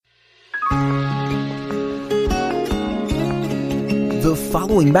The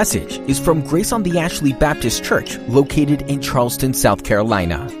following message is from Grace on the Ashley Baptist Church, located in Charleston, South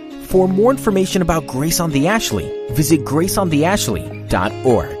Carolina. For more information about Grace on the Ashley, visit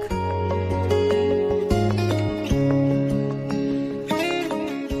graceontheashley.org.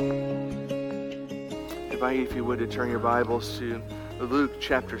 I invite you, if you would, to turn your Bibles to Luke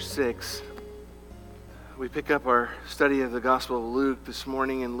chapter 6. We pick up our study of the Gospel of Luke this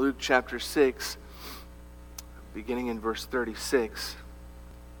morning in Luke chapter 6, beginning in verse 36.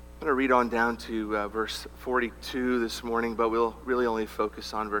 I'm going to read on down to verse 42 this morning, but we'll really only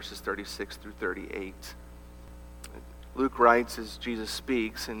focus on verses 36 through 38. Luke writes as Jesus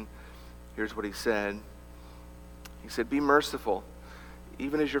speaks, and here's what he said. He said, "Be merciful,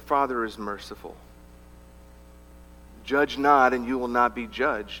 even as your Father is merciful. Judge not, and you will not be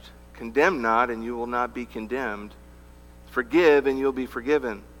judged. Condemn not, and you will not be condemned. Forgive, and you'll be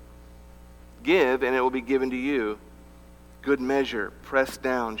forgiven. Give, and it will be given to you. Good measure, pressed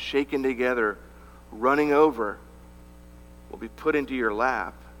down, shaken together, running over, will be put into your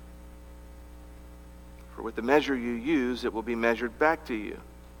lap. For with the measure you use, it will be measured back to you."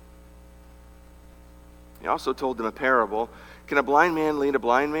 He also told them a parable. "Can a blind man lead a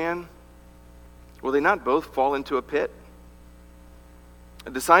blind man? Will they not both fall into a pit? A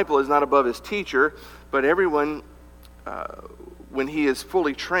disciple is not above his teacher, but everyone, when he is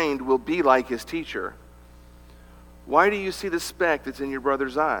fully trained, will be like his teacher. Why do you see the speck that's in your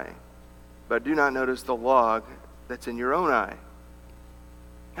brother's eye, but do not notice the log that's in your own eye?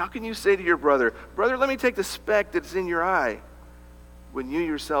 How can you say to your brother, 'Brother, let me take the speck that's in your eye,' when you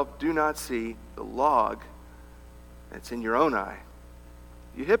yourself do not see the log that's in your own eye?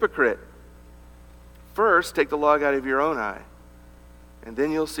 You hypocrite! First, take the log out of your own eye, and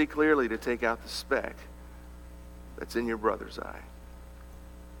then you'll see clearly to take out the speck that's in your brother's eye."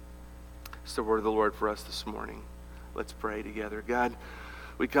 It's the word of the Lord for us this morning. Let's pray together. God,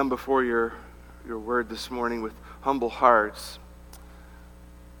 we come before your word this morning with humble hearts.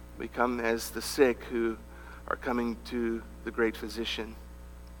 We come as the sick who are coming to the great physician.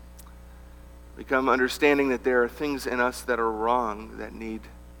 We come understanding that there are things in us that are wrong that need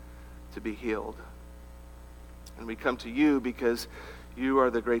to be healed. And we come to you because you are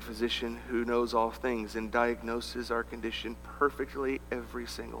the great physician who knows all things and diagnoses our condition perfectly every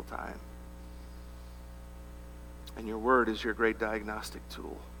single time. And your word is your great diagnostic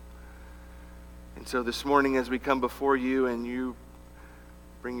tool. And so this morning, as we come before you and you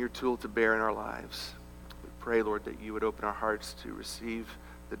bring your tool to bear in our lives, we pray, Lord, that you would open our hearts to receive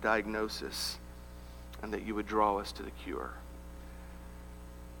the diagnosis and that you would draw us to the cure.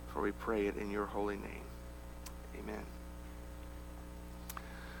 For we pray it in your holy name. Amen.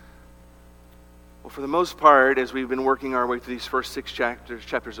 Well, for the most part, as we've been working our way through these first 6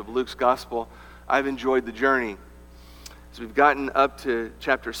 chapters of Luke's Gospel, I've enjoyed the journey. As we've gotten up to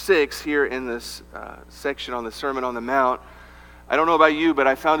chapter 6 here in this section on the Sermon on the Mount, I don't know about you, but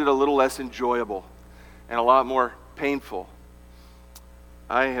I found it a little less enjoyable and a lot more painful.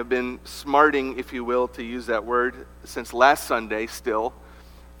 I have been smarting, if you will, to use that word, since last Sunday still,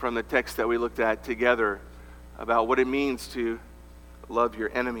 from the text that we looked at together, about what it means to love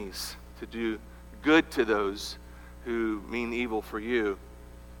your enemies, to do good to those who mean evil for you,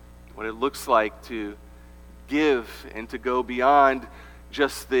 what it looks like to give and to go beyond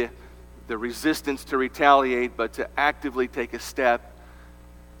just the resistance to retaliate, but to actively take a step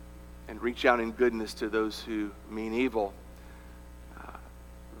and reach out in goodness to those who mean evil.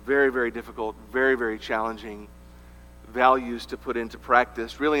 Very, very difficult, very, very challenging values to put into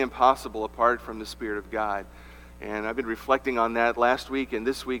practice, really impossible apart from the Spirit of God. And I've been reflecting on that last week and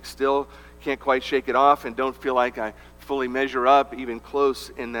this week still. Can't quite shake it off and don't feel like I fully measure up even close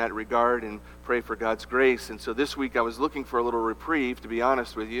in that regard, and pray for God's grace. And so this week I was looking for a little reprieve, to be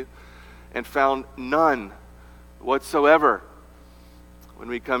honest with you, and found none whatsoever when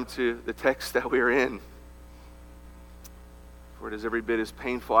we come to the text that we're in. For it is every bit as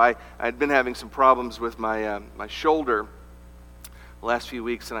painful. I'd been having some problems with my shoulder the last few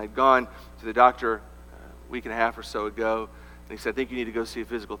weeks, and I'd gone to the doctor a week and a half or so ago, and he said, "I think you need to go see a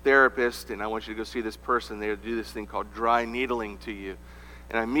physical therapist, and I want you to go see this person. They do this thing called dry needling to you."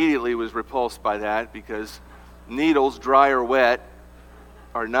 And I immediately was repulsed by that, because needles, dry or wet,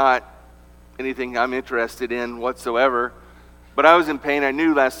 are not anything I'm interested in whatsoever. But I was in pain. I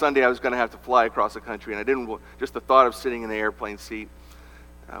knew last Sunday I was going to have to fly across the country, and I didn't, just the thought of sitting in the airplane seat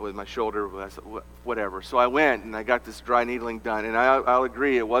with my shoulder, whatever. So I went, and I got this dry needling done, and I'll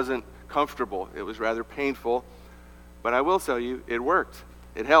agree, it wasn't comfortable. It was rather painful, but I will tell you, it worked.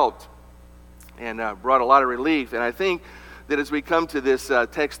 It helped, and brought a lot of relief. And I think that as we come to this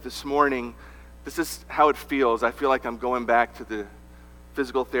text this morning, this is how it feels. I feel like I'm going back to the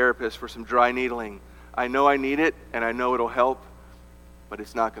physical therapist for some dry needling. I know I need it, and I know it'll help, but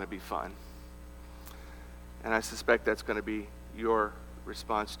it's not going to be fun. And I suspect that's going to be your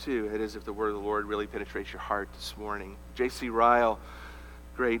response too. It is if the word of the Lord really penetrates your heart this morning. J.C. Ryle,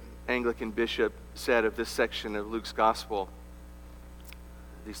 great Anglican bishop, said of this section of Luke's gospel,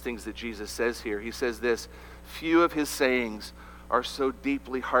 these things that Jesus says here. He says this: few of his sayings are so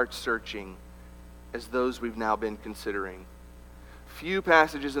deeply heart-searching as those we've now been considering. Few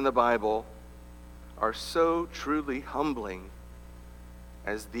passages in the Bible are so truly humbling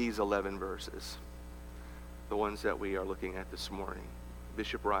as these 11 verses, the ones that we are looking at this morning.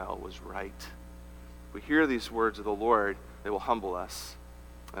 Bishop Ryle was right. If we hear these words of the Lord, they will humble us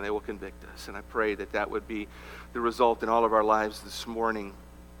and they will convict us. And I pray that that would be the result in all of our lives this morning.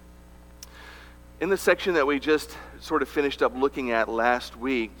 In the section that we just sort of finished up looking at last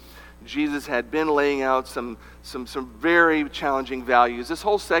week, Jesus had been laying out some very challenging values. This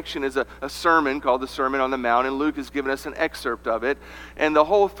whole section is a sermon called the Sermon on the Mount, and Luke has given us an excerpt of it. And the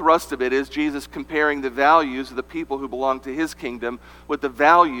whole thrust of it is Jesus comparing the values of the people who belong to his kingdom with the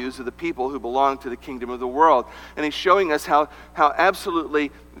values of the people who belong to the kingdom of the world. And he's showing us how absolutely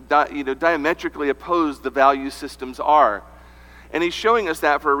diametrically opposed the value systems are. And he's showing us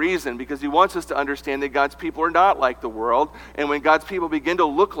that for a reason, because he wants us to understand that God's people are not like the world. And when God's people begin to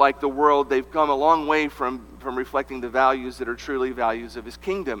look like the world, they've come a long way from reflecting the values that are truly values of his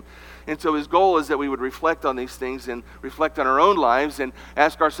kingdom. And so his goal is that we would reflect on these things and reflect on our own lives and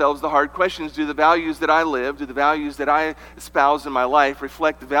ask ourselves the hard questions. Do the values that I live, do the values that I espouse in my life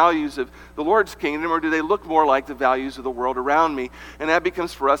reflect the values of the Lord's kingdom, or do they look more like the values of the world around me? And that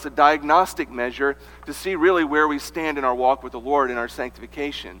becomes for us a diagnostic measure to see really where we stand in our walk with the Lord in our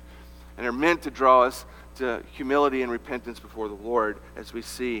sanctification. And are meant to draw us to humility and repentance before the Lord as we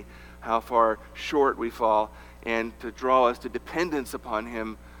see how far short we fall, and to draw us to dependence upon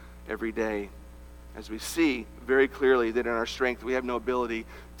him every day, as we see very clearly that in our strength we have no ability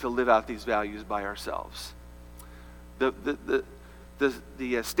to live out these values by ourselves. The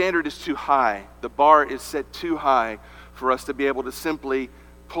standard is too high. The bar is set too high for us to be able to simply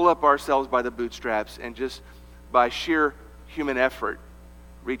pull up ourselves by the bootstraps and just by sheer human effort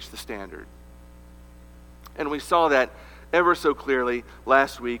reach the standard. And we saw that ever so clearly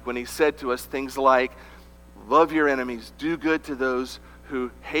last week when he said to us things like, love your enemies, do good to those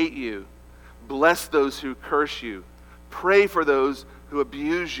who hate you, bless those who curse you, pray for those who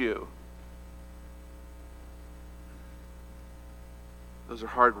abuse you. Those are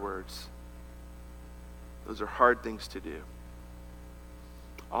hard words. Those are hard things to do.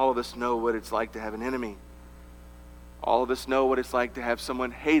 All of us know what it's like to have an enemy. All of us know what it's like to have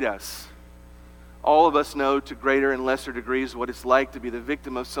someone hate us. All of us know to greater and lesser degrees what it's like to be the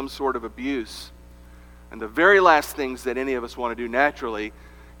victim of some sort of abuse. And the very last things that any of us want to do naturally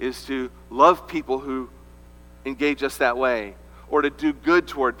is to love people who engage us that way, or to do good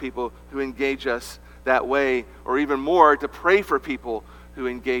toward people who engage us that way, or even more, to pray for people who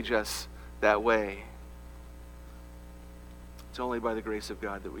engage us that way. It's only by the grace of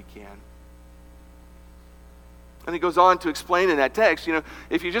God that we can. And he goes on to explain in that text,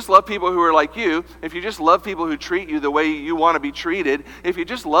 if you just love people who are like you, if you just love people who treat you the way you want to be treated, if you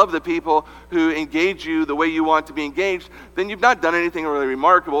just love the people who engage you the way you want to be engaged, then you've not done anything really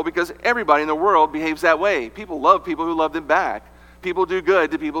remarkable, because everybody in the world behaves that way. People love people who love them back. People do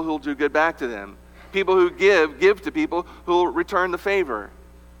good to people who will do good back to them. People who give to people who will return the favor.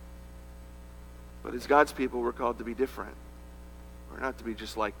 But as God's people, we're called to be different. We're not to be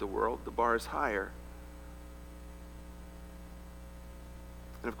just like the world. The bar is higher.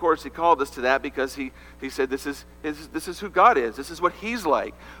 And of course, he called us to that because he said this is who God is. This is what he's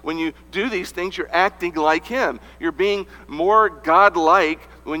like. When you do these things, you're acting like him. You're being more God-like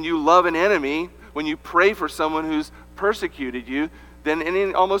when you love an enemy, when you pray for someone who's persecuted you,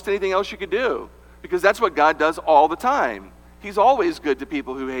 than almost anything else you could do. Because that's what God does all the time. He's always good to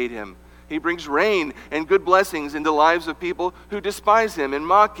people who hate him. He brings rain and good blessings into the lives of people who despise him and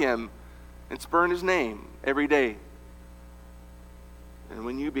mock him and spurn his name every day. And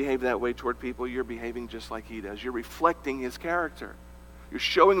when you behave that way toward people, you're behaving just like he does. You're reflecting his character. You're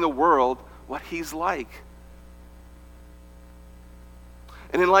showing the world what he's like.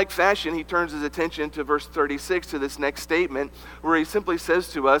 And in like fashion, he turns his attention to verse 36, to this next statement, where he simply says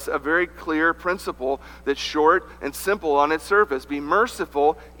to us a very clear principle that's short and simple on its surface. Be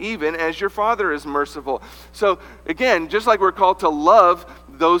merciful even as your Father is merciful. So again, just like we're called to love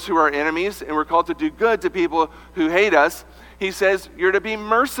those who are enemies, and we're called to do good to people who hate us, he says you're to be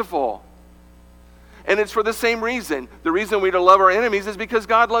merciful. And it's for the same reason. The reason we're to love our enemies is because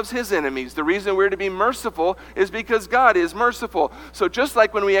God loves his enemies. The reason we're to be merciful is because God is merciful. So just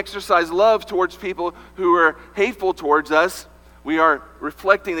like when we exercise love towards people who are hateful towards us, we are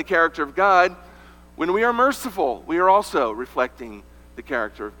reflecting the character of God. When we are merciful, we are also reflecting the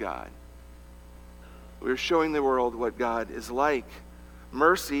character of God. We are showing the world what God is like.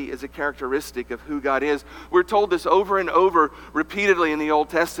 Mercy is a characteristic of who God is. We're told this over and over repeatedly in the Old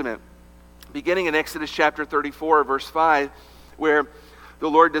Testament. Beginning in Exodus chapter 34, verse 5, where the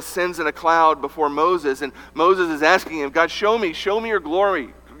Lord descends in a cloud before Moses, and Moses is asking him, God, show me your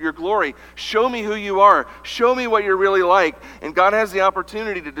glory. Show me who you are. Show me what you're really like. And God has the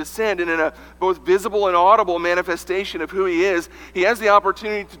opportunity to descend, and in a both visible and audible manifestation of who he is, he has the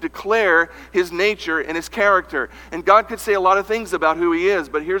opportunity to declare his nature and his character. And God could say a lot of things about who he is,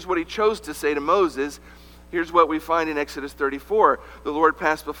 but here's what he chose to say to Moses. Here's what we find in Exodus 34. The Lord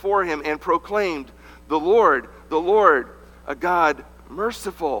passed before him and proclaimed, the Lord, a God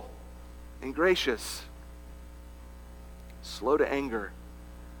merciful and gracious, slow to anger,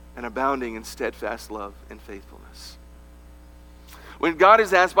 and abounding in steadfast love and faithfulness. When God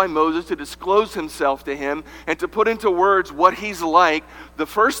is asked by Moses to disclose himself to him and to put into words what he's like, the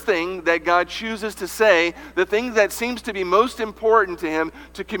first thing that God chooses to say, the thing that seems to be most important to him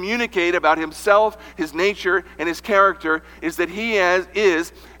to communicate about himself, his nature, and his character, is that he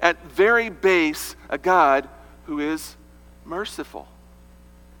is at very base a God who is merciful.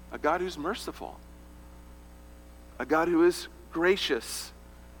 A God who's merciful. A God who is gracious.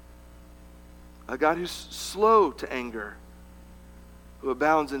 A God who's slow to anger, who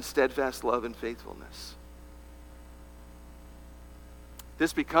abounds in steadfast love and faithfulness.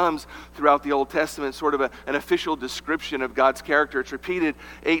 This becomes, throughout the Old Testament, sort of an official description of God's character. It's repeated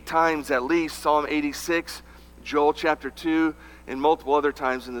 8 times at least. Psalm 86, Joel chapter 2, and multiple other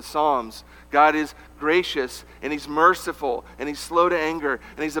times in the Psalms. God is gracious, and he's merciful, and he's slow to anger,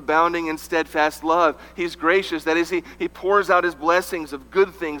 and he's abounding in steadfast love. He's gracious. That is, he pours out his blessings of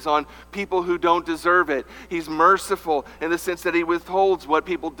good things on people who don't deserve it. He's merciful in the sense that he withholds what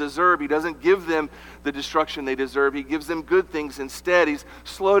people deserve. He doesn't give them the destruction they deserve. He gives them good things instead. He's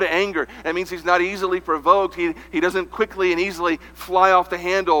slow to anger. That means he's not easily provoked. He doesn't quickly and easily fly off the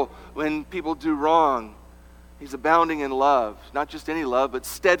handle when people do wrong. He's abounding in love, not just any love, but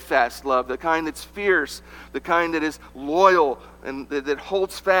steadfast love, the kind that's fierce, the kind that is loyal and that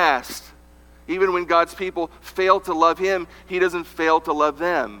holds fast. Even when God's people fail to love him, he doesn't fail to love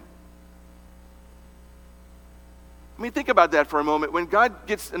them. I mean, think about that for a moment. When God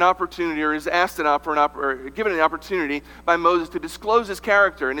gets an opportunity or is asked or given an opportunity by Moses to disclose his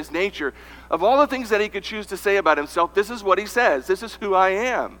character and his nature, of all the things that he could choose to say about himself, this is what he says. This is who I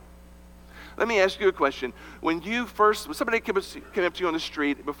am. Let me ask you a question. When somebody came up to you on the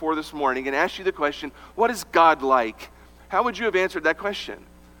street before this morning and asked you the question, what is God like? How would you have answered that question?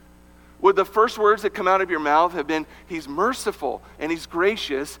 Would the first words that come out of your mouth have been, he's merciful and he's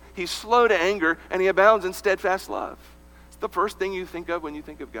gracious, he's slow to anger, and he abounds in steadfast love? It's the first thing you think of when you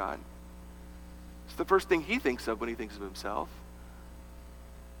think of God. It's the first thing he thinks of when he thinks of himself.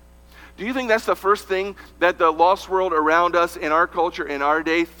 Do you think that's the first thing that the lost world around us in our culture, in our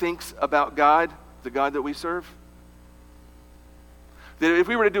day, thinks about God, the God that we serve? That if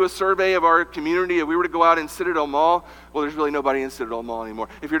we were to do a survey of our community, if we were to go out in Citadel Mall, well, there's really nobody in Citadel Mall anymore.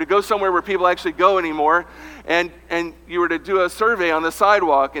 If you were to go somewhere where people actually go anymore, and you were to do a survey on the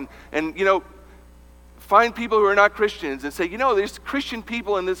sidewalk and find people who are not Christians and say, there's Christian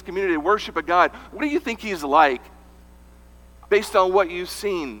people in this community that worship a God. What do you think he's like based on what you've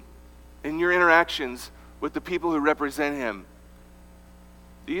seen in your interactions with the people who represent him?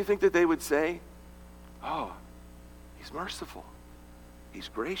 Do you think that they would say, oh, he's merciful, he's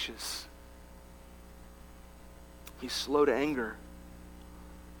gracious, he's slow to anger,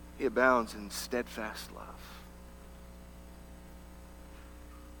 he abounds in steadfast love?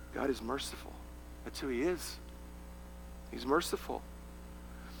 God is merciful. That's who he is. He's merciful.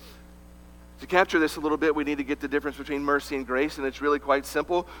 To capture this a little bit, we need to get the difference between mercy and grace, and it's really quite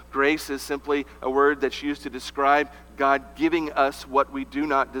simple. Grace is simply a word that's used to describe God giving us what we do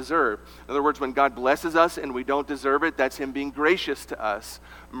not deserve. In other words, when God blesses us and we don't deserve it, that's him being gracious to us.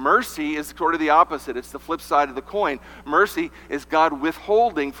 Mercy is sort of the opposite. It's the flip side of the coin. Mercy is God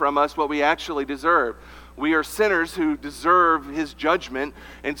withholding from us what we actually deserve. We are sinners who deserve his judgment,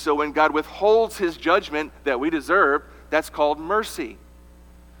 and so when God withholds his judgment that we deserve, that's called mercy.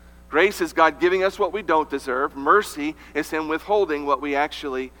 Grace is God giving us what we don't deserve. Mercy is him withholding what we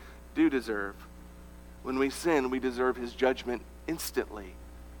actually do deserve. When we sin, we deserve his judgment instantly.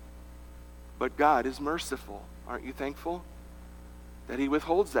 But God is merciful. Aren't you thankful that he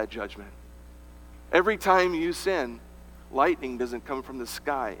withholds that judgment Every time you sin, lightning doesn't come from the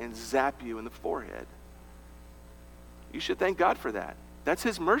sky and zap you in the forehead. You should thank God for that. That's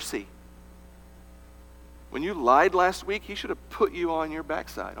His mercy. When you lied last week, He should have put you on your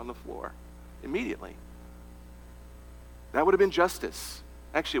backside on the floor immediately. That would have been justice.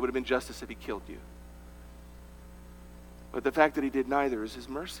 Actually, it would have been justice if He killed you. But the fact that He did neither is His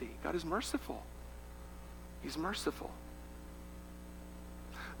mercy. God is merciful. He's merciful.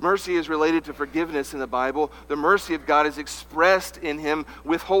 Mercy is related to forgiveness in the Bible. The mercy of God is expressed in Him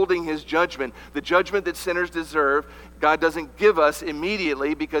withholding His judgment. The judgment that sinners deserve, God doesn't give us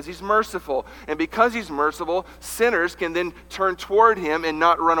immediately because He's merciful. And because He's merciful, sinners can then turn toward Him and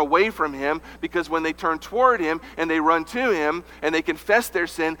not run away from Him, because when they turn toward Him and they run to Him and they confess their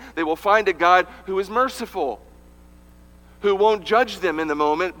sin, they will find a God who is merciful, who won't judge them in the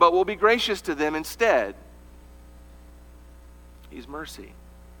moment, but will be gracious to them instead. He's mercy.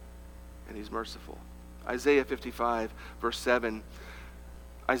 And He's merciful. Isaiah 55, verse 7.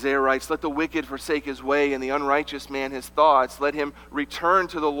 Isaiah writes, "Let the wicked forsake his way, and the unrighteous man his thoughts. Let him return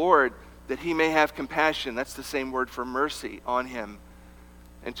to the Lord, that He may have compassion." That's the same word for mercy, on him.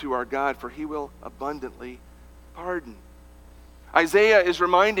 "And to our God, for He will abundantly pardon." Isaiah is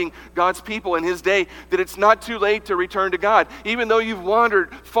reminding God's people in his day that it's not too late to return to God. Even though you've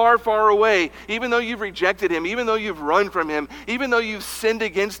wandered far, far away, even though you've rejected Him, even though you've run from Him, even though you've sinned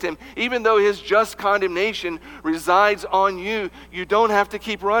against Him, even though His just condemnation resides on you, you don't have to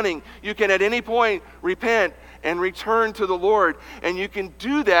keep running. You can at any point repent and return to the Lord. And you can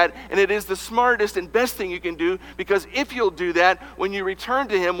do that, and it is the smartest and best thing you can do, because if you'll do that, when you return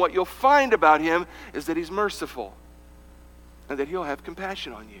to Him, what you'll find about Him is that He's merciful, and that He'll have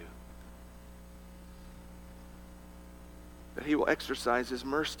compassion on you. That He will exercise His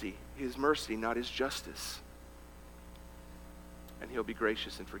mercy, not His justice. And He'll be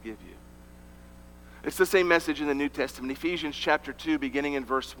gracious and forgive you. It's the same message in the New Testament. Ephesians chapter 2, beginning in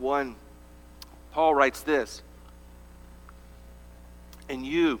verse 1, Paul writes this: "And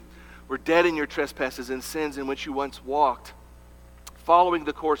you were dead in your trespasses and sins in which you once walked, following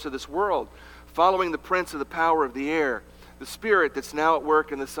the course of this world, following the prince of the power of the air, the spirit that's now at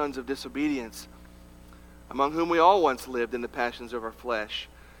work in the sons of disobedience, among whom we all once lived in the passions of our flesh,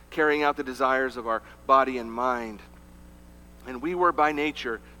 carrying out the desires of our body and mind. And we were by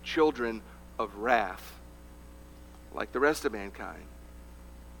nature children of wrath, like the rest of mankind."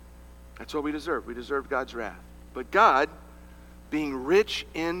 That's what we deserve. We deserve God's wrath. But God, being rich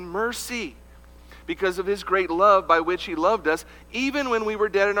in mercy, because of His great love by which He loved us, even when we were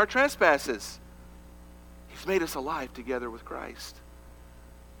dead in our trespasses, He's made us alive together with Christ.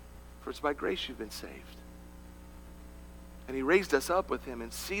 For it's by grace you've been saved. And He raised us up with Him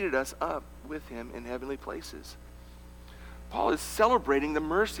and seated us up with Him in heavenly places. Paul is celebrating the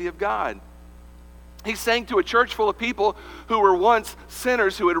mercy of God. He's saying to a church full of people who were once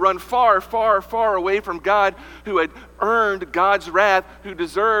sinners, who had run far, far, far away from God, who had earned God's wrath, who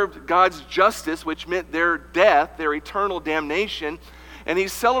deserved God's justice, which meant their death, their eternal damnation. And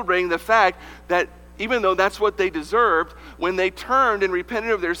he's celebrating the fact that even though that's what they deserved, when they turned and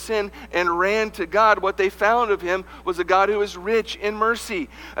repented of their sin and ran to God, what they found of Him was a God who is rich in mercy,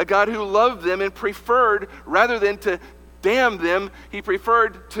 a God who loved them and preferred, rather than to damn them, He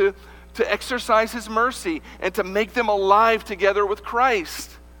preferred to exercise His mercy and to make them alive together with Christ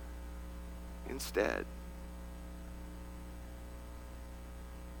instead.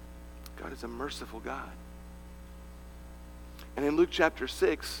 God is a merciful God. And in Luke chapter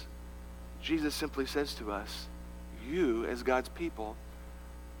 6, Jesus simply says to us, you as God's people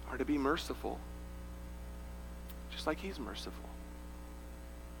are to be merciful, just like He's merciful.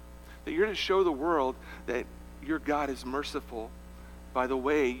 That you're to show the world that your God is merciful by the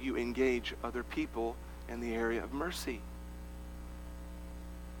way you engage other people in the area of mercy.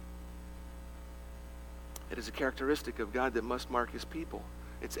 It is a characteristic of God that must mark His people.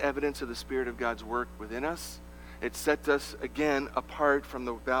 It's evidence of the Spirit of God's work within us. It sets us, again, apart from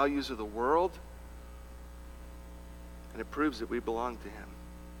the values of the world. And it proves that we belong to Him.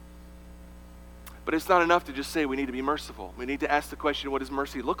 But it's not enough to just say we need to be merciful. We need to ask the question, what does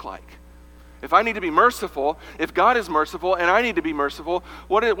mercy look like? If I need to be merciful, if God is merciful and I need to be merciful,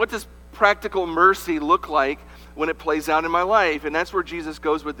 what does practical mercy look like when it plays out in my life? And that's where Jesus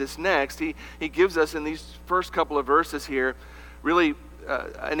goes with this next. He gives us in these first couple of verses here really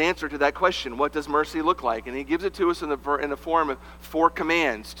an answer to that question. What does mercy look like? And He gives it to us in the form of 4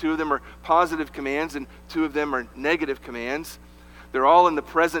 commands. 2 of them are positive commands and 2 of them are negative commands. They're all in the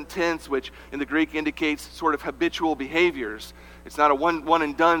present tense, which in the Greek indicates sort of habitual behaviors. It's not a one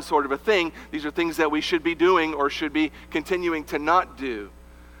and done sort of a thing. These are things that we should be doing or should be continuing to not do.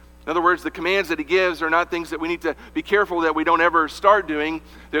 In other words, the commands that he gives are not things that we need to be careful that we don't ever start doing.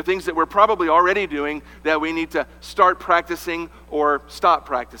 They're things that we're probably already doing that we need to start practicing or stop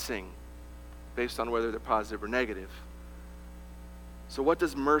practicing based on whether they're positive or negative. So what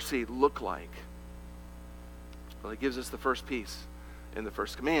does mercy look like? Well, he gives us the first piece in the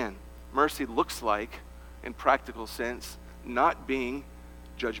first command. Mercy looks like, in practical sense, not being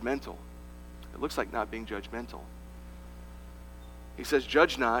judgmental. It looks like not being judgmental. He says,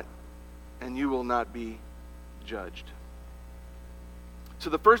 judge not, and you will not be judged. So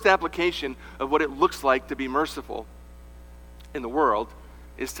the first application of what it looks like to be merciful in the world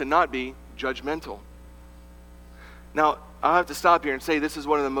is to not be judgmental. Now, I'll have to stop here and say this is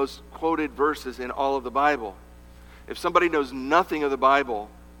one of the most quoted verses in all of the Bible. If somebody knows nothing of the Bible,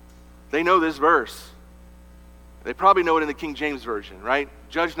 they know this verse. They probably know it in the King James Version, right?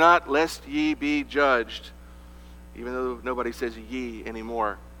 Judge not, lest ye be judged. Even though nobody says ye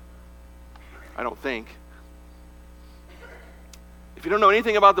anymore, I don't think. If you don't know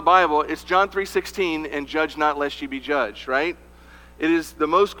anything about the Bible, it's John 3:16 and judge not lest ye be judged, right? It is the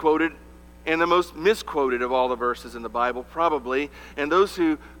most quoted and the most misquoted of all the verses in the Bible, probably. And those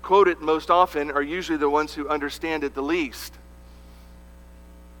who quote it most often are usually the ones who understand it the least.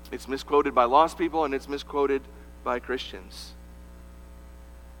 It's misquoted by lost people and it's misquoted by Christians.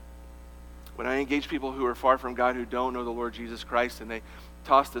 When I engage people who are far from God, who don't know the Lord Jesus Christ, and they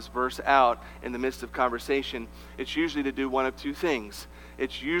toss this verse out in the midst of conversation, it's usually to do one of two things.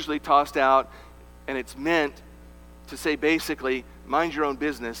 It's usually tossed out, and it's meant to say basically, mind your own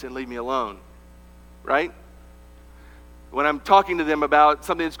business and leave me alone, right? When I'm talking to them about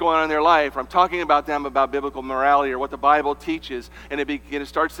something that's going on in their life, or I'm talking about them about biblical morality or what the Bible teaches, and it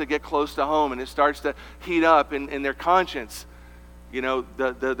starts to get close to home, and it starts to heat up in their conscience, you know,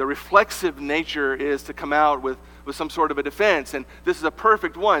 the reflexive nature is to come out with some sort of a defense. And this is a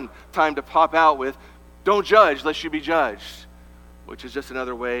perfect time to pop out with, don't judge lest you be judged, which is just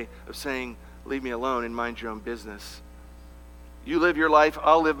another way of saying, leave me alone and mind your own business. You live your life,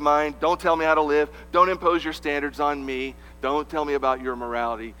 I'll live mine. Don't tell me how to live. Don't impose your standards on me. Don't tell me about your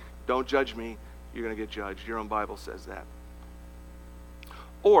morality. Don't judge me. You're going to get judged. Your own Bible says that.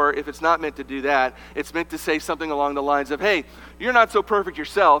 Or if it's not meant to do that, it's meant to say something along the lines of, hey, you're not so perfect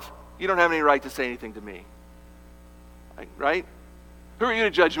yourself. You don't have any right to say anything to me. Right? Who are you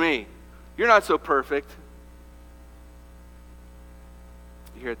to judge me? You're not so perfect.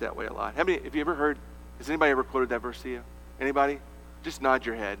 You hear it that way a lot. Have you ever heard, has anybody ever quoted that verse to you? Anybody? Just nod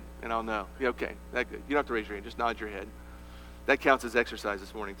your head and I'll know. Yeah, okay, that good. You don't have to raise your hand, just nod your head. That counts as exercise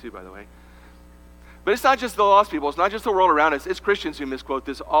this morning too, by the way. But it's not just the lost people. It's not just the world around us. It's Christians who misquote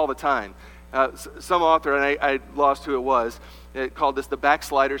this all the time. Some author, and I lost who it was, called this the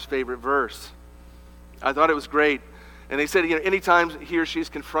backslider's favorite verse. I thought it was great. And they said, anytime he or she is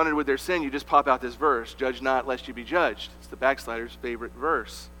confronted with their sin, you just pop out this verse, judge not lest you be judged. It's the backslider's favorite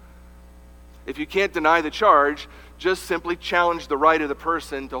verse. If you can't deny the charge, just simply challenge the right of the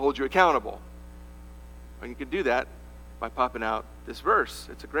person to hold you accountable. And you can do that by popping out this verse.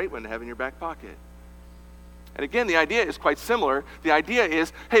 It's a great one to have in your back pocket. And again, the idea is quite similar. The idea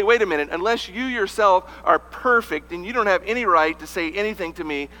is, hey, wait a minute, unless you yourself are perfect, then you don't have any right to say anything to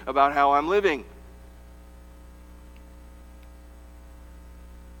me about how I'm living.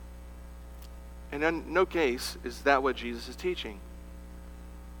 And in no case is that what Jesus is teaching.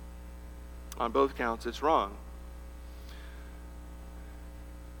 On both counts, it's wrong.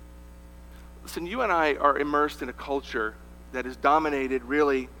 Listen, you and I are immersed in a culture that is dominated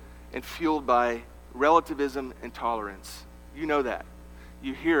really and fueled by relativism and tolerance. You know that.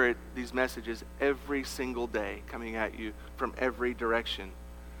 You hear it, these messages, every single day coming at you from every direction.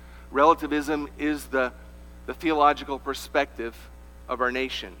 Relativism is the theological perspective of our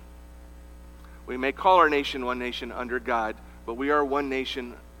nation. We may call our nation one nation under God, but we are one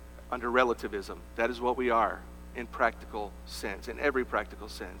nation under relativism. That is what we are in practical sense, in every practical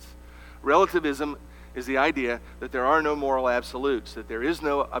sense. Relativism is the idea that there are no moral absolutes, that there is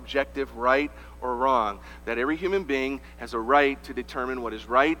no objective right or wrong, that every human being has a right to determine what is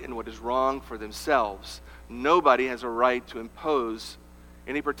right and what is wrong for themselves. Nobody has a right to impose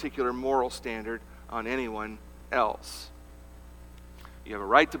any particular moral standard on anyone else. You have a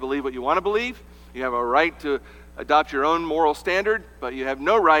right to believe what you want to believe. You have a right to adopt your own moral standard, but you have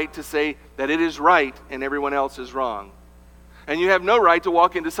no right to say that it is right and everyone else is wrong. And you have no right to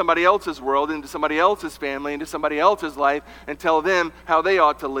walk into somebody else's world, into somebody else's family, into somebody else's life, and tell them how they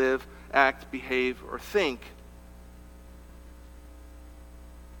ought to live, act, behave, or think.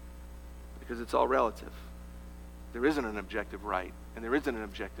 Because it's all relative. There isn't an objective right, and there isn't an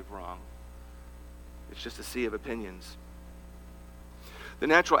objective wrong. It's just a sea of opinions. The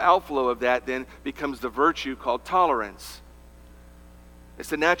natural outflow of that then becomes the virtue called tolerance. It's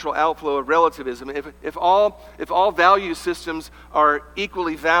the natural outflow of relativism. If all value systems are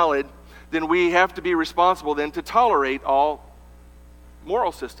equally valid, then we have to be responsible then to tolerate all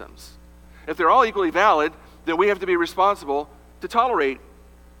moral systems. If they're all equally valid, then we have to be responsible to tolerate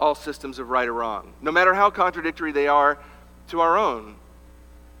all systems of right or wrong, no matter how contradictory they are to our own.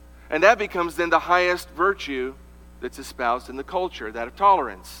 And that becomes then the highest virtue that's espoused in the culture, that of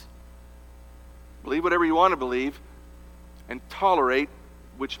tolerance. Believe whatever you want to believe, and tolerate,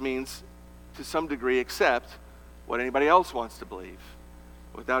 which means to some degree accept what anybody else wants to believe,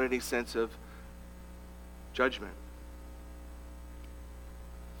 without any sense of judgment.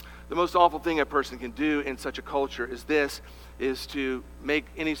 The most awful thing a person can do in such a culture is to make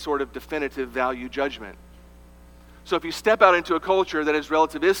any sort of definitive value judgment. So if you step out into a culture that is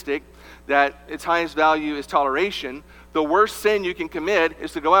relativistic, that its highest value is toleration, the worst sin you can commit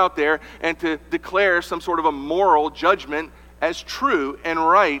is to go out there and to declare some sort of a moral judgment as true and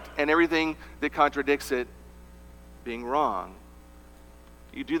right, and everything that contradicts it being wrong.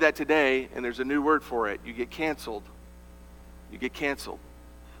 You do that today, and there's a new word for it. You get canceled. You get canceled.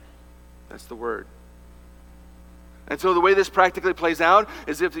 That's the word. And so the way this practically plays out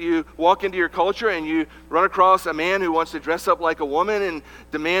is if you walk into your culture and you run across a man who wants to dress up like a woman and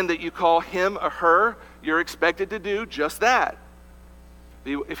demand that you call him a her, you're expected to do just that.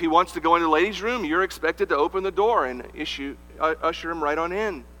 If he wants to go into the ladies' room, you're expected to open the door and usher him right on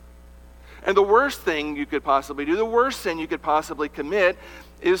in. And the worst thing you could possibly do, the worst sin you could possibly commit,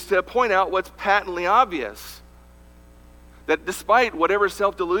 is to point out what's patently obvious. That despite whatever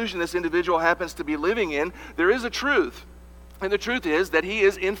self-delusion this individual happens to be living in, there is a truth. And the truth is that he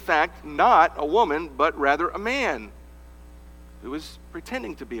is in fact not a woman, but rather a man who is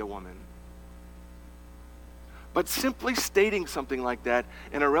pretending to be a woman. But simply stating something like that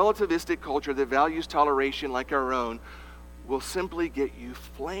in a relativistic culture that values toleration like our own will simply get you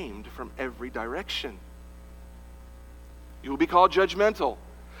flamed from every direction. You will be called judgmental.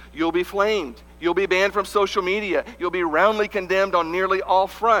 You'll be flamed. You'll be banned from social media. You'll be roundly condemned on nearly all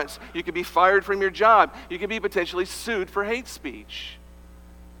fronts. You could be fired from your job. You could be potentially sued for hate speech.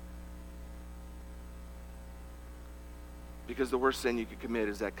 Because the worst sin you could commit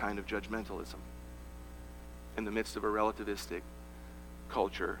is that kind of judgmentalism in the midst of a relativistic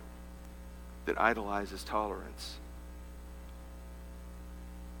culture that idolizes tolerance.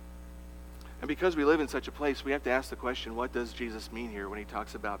 And because we live in such a place, we have to ask the question, what does Jesus mean here when he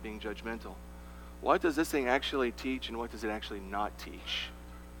talks about being judgmental? What does this thing actually teach, and what does it actually not teach?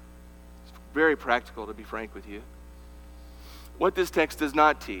 It's very practical, to be frank with you. What this text does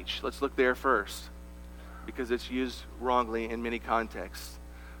not teach, let's look there first, because it's used wrongly in many contexts.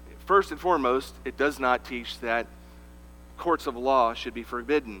 First and foremost, it does not teach that courts of law should be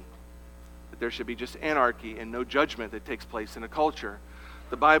forbidden, that there should be just anarchy and no judgment that takes place in a culture.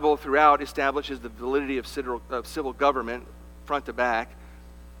 The Bible throughout establishes the validity of civil government, front to back.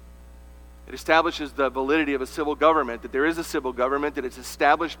 It establishes the validity of a civil government, that there is a civil government, that it's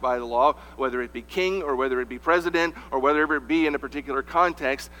established by the law, whether it be king or whether it be president or whether it be in a particular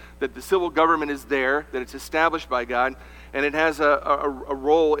context, that the civil government is there, that it's established by God, and it has a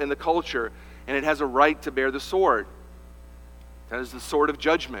role in the culture, and it has a right to bear the sword. That is the sword of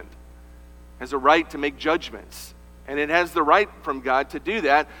judgment. It has a right to make judgments. And it has the right from God to do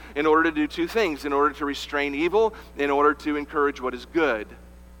that in order to do two things: in order to restrain evil, in order to encourage what is good.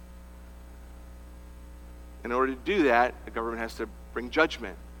 In order to do that, the government has to bring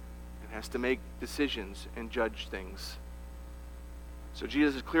judgment. It has to make decisions and judge things. So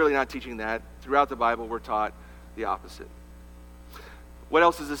Jesus is clearly not teaching that. Throughout the Bible, we're taught the opposite. What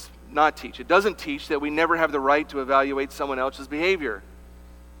else does this not teach? It doesn't teach that we never have the right to evaluate someone else's behavior.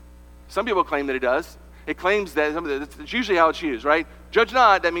 Some people claim that it does. It claims that it's usually how it's used, right? Judge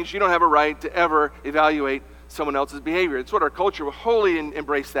not, that means you don't have a right to ever evaluate someone else's behavior. It's what our culture will wholly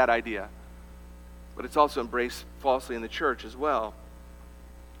embrace that idea. But it's also embraced falsely in the church as well.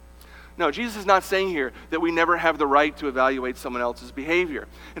 No, Jesus is not saying here that we never have the right to evaluate someone else's behavior.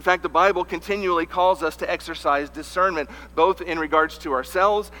 In fact, the Bible continually calls us to exercise discernment, both in regards to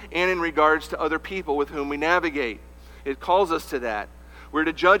ourselves and in regards to other people with whom we navigate. It calls us to that. We're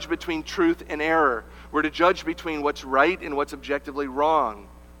to judge between truth and error. We're to judge between what's right and what's objectively wrong.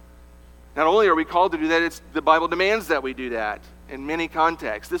 Not only are we called to do that, the Bible demands that we do that in many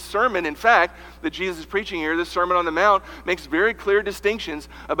contexts. This sermon, in fact, that Jesus is preaching here, this Sermon on the Mount, makes very clear distinctions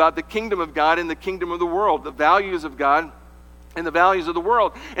about the kingdom of God and the kingdom of the world, the values of God and the values of the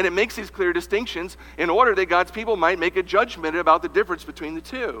world. And it makes these clear distinctions in order that God's people might make a judgment about the difference between the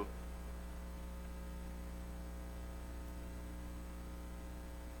two.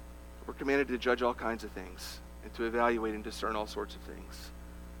 commanded to judge all kinds of things and to evaluate and discern all sorts of things.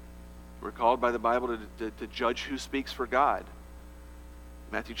 We're called by the Bible to judge who speaks for God.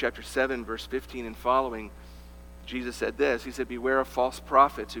 Matthew chapter 7, verse 15 and following, Jesus said this. He said, "Beware of false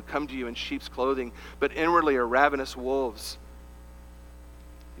prophets who come to you in sheep's clothing, but inwardly are ravenous wolves.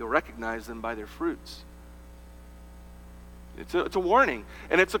 You'll recognize them by their fruits." It's a warning,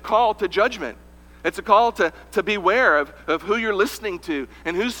 and it's a call to judgment. It's a call to beware of who you're listening to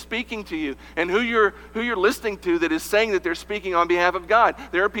and who's speaking to you and who you're listening to that is saying that they're speaking on behalf of God.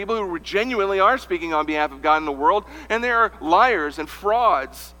 There are people who genuinely are speaking on behalf of God in the world, and there are liars and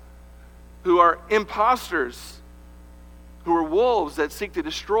frauds who are imposters, who are wolves that seek to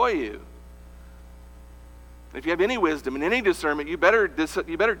destroy you. If you have any wisdom and any discernment, you better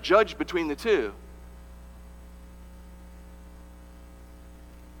judge between the two.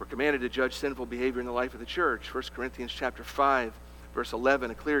 We're commanded to judge sinful behavior in the life of the church. 1 Corinthians chapter 5, verse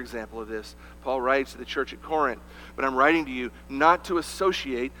 11, a clear example of this. Paul writes to the church at Corinth, "But I'm writing to you not to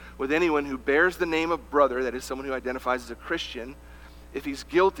associate with anyone who bears the name of brother," that is someone who identifies as a Christian, "if he's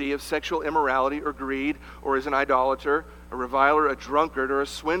guilty of sexual immorality or greed, or is an idolater, a reviler, a drunkard, or a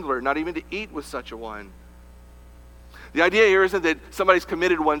swindler, not even to eat with such a one." The idea here isn't that somebody's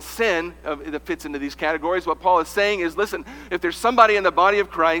committed one sin that fits into these categories. What Paul is saying is, listen, if there's somebody in the body of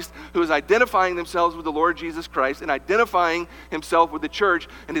Christ who is identifying themselves with the Lord Jesus Christ and identifying himself with the church,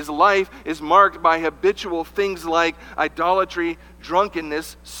 and his life is marked by habitual things like idolatry,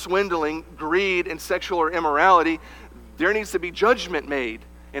 drunkenness, swindling, greed, and sexual or immorality, there needs to be judgment made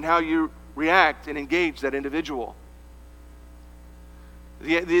in how you react and engage that individual.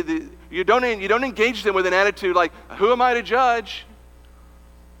 You don't engage them with an attitude like, "Who am I to judge?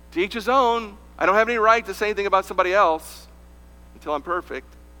 To each his own. I don't have any right to say anything about somebody else until I'm perfect."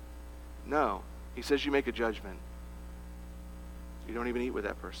 No. He says you make a judgment. You don't even eat with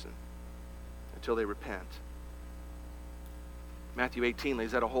that person until they repent. Matthew 18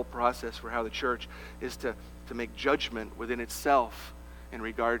 lays out a whole process for how the church is to make judgment within itself in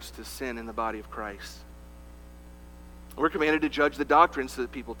regards to sin in the body of Christ. We're commanded to judge the doctrines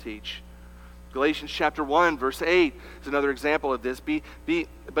that people teach. Galatians chapter 1, verse 8 is another example of this.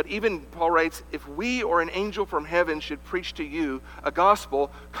 But even, Paul writes, "If we or an angel from heaven should preach to you a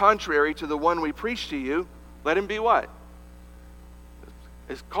gospel contrary to the one we preach to you, let him be" what?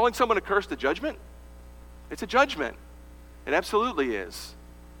 Is calling someone a curse a judgment? It's a judgment. It absolutely is.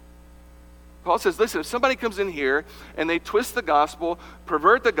 Paul says, listen, if somebody comes in here and they twist the gospel,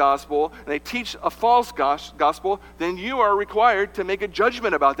 pervert the gospel, and they teach a false gospel, then you are required to make a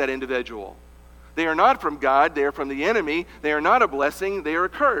judgment about that individual. They are not from God. They are from the enemy. They are not a blessing. They are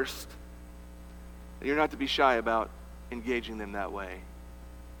accursed. And you're not to be shy about engaging them that way.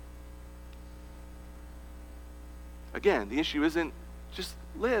 Again, the issue isn't just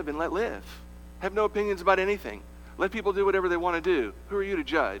live and let live. Have no opinions about anything. Let people do whatever they want to do. Who are you to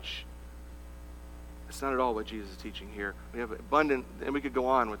judge? That's not at all what Jesus is teaching here. We have abundant, and we could go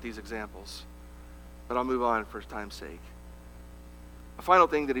on with these examples, but I'll move on for time's sake. A final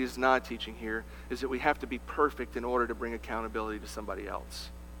thing that he's not teaching here is that we have to be perfect in order to bring accountability to somebody else.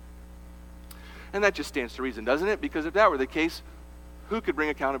 And that just stands to reason, doesn't it? Because if that were the case, who could bring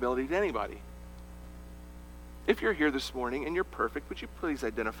accountability to anybody? If you're here this morning and you're perfect, would you please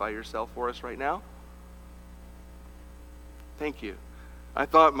identify yourself for us right now? Thank you. I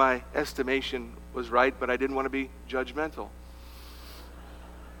thought my estimation was right, but I didn't want to be judgmental.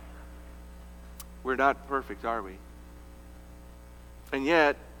 We're not perfect, are we? And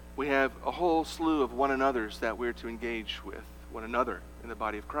yet, we have a whole slew of one another's that we're to engage with one another in the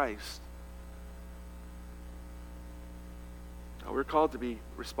body of Christ. We're called to be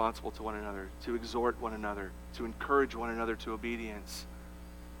responsible to one another, to exhort one another, to encourage one another to obedience.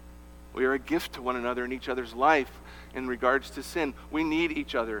 We are a gift to one another in each other's life in regards to sin. We need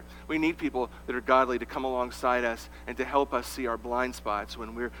each other. We need people that are godly to come alongside us and to help us see our blind spots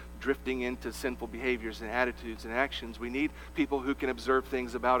when we're drifting into sinful behaviors and attitudes and actions. We need people who can observe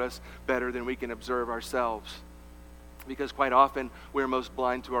things about us better than we can observe ourselves. Because quite often we're most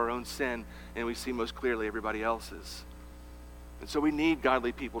blind to our own sin and we see most clearly everybody else's. And so we need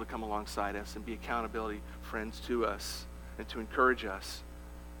godly people to come alongside us and be accountability friends to us and to encourage us.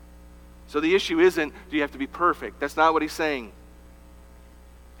 So the issue isn't, do you have to be perfect? That's not what he's saying.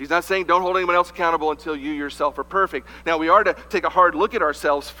 He's not saying don't hold anyone else accountable until you yourself are perfect. Now, we are to take a hard look at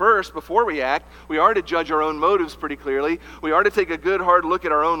ourselves first before we act. We are to judge our own motives pretty clearly. We are to take a good hard look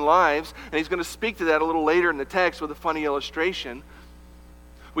at our own lives. And he's going to speak to that a little later in the text with a funny illustration.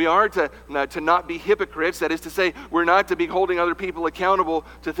 We are to not be hypocrites. That is to say, we're not to be holding other people accountable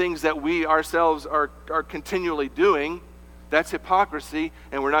to things that we ourselves are continually doing. That's hypocrisy,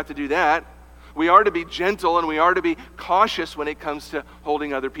 and we're not to do that. We are to be gentle, and we are to be cautious when it comes to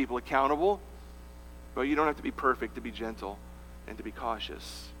holding other people accountable. But you don't have to be perfect to be gentle and to be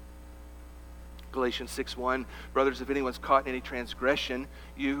cautious. Galatians 6:1, brothers, if anyone's caught in any transgression,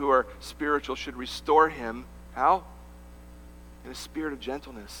 you who are spiritual should restore him. How? In a spirit of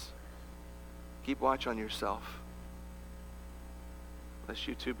gentleness. Keep watch on yourself, lest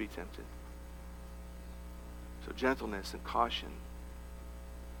you too be tempted. So gentleness and caution.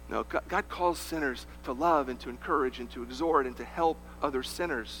 No, God calls sinners to love and to encourage and to exhort and to help other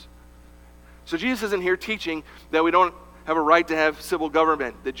sinners. So Jesus isn't here teaching that we don't have a right to have civil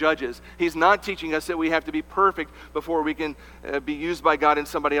government that judges. He's not teaching us that we have to be perfect before we can be used by God in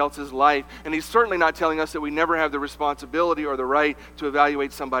somebody else's life. And he's certainly not telling us that we never have the responsibility or the right to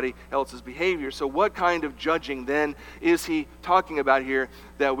evaluate somebody else's behavior. So what kind of judging then is he talking about here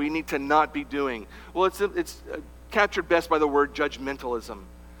that we need to not be doing? Well, it's captured best by the word judgmentalism.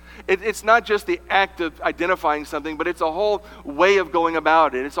 It's not just the act of identifying something, but it's a whole way of going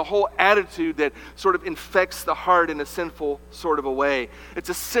about it. It's a whole attitude that sort of infects the heart in a sinful sort of a way. It's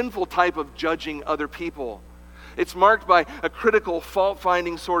a sinful type of judging other people. It's marked by a critical,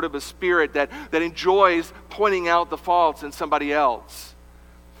 fault-finding sort of a spirit that enjoys pointing out the faults in somebody else.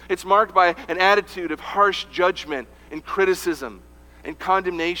 It's marked by an attitude of harsh judgment and criticism and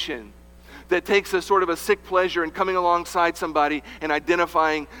condemnation that takes a sort of a sick pleasure in coming alongside somebody and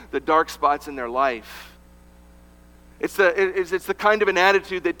identifying the dark spots in their life. It's the kind of an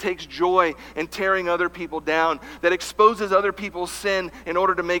attitude that takes joy in tearing other people down, that exposes other people's sin in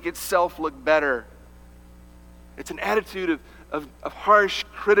order to make itself look better. It's an attitude of harsh,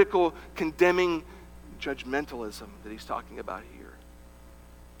 critical, condemning judgmentalism that he's talking about here.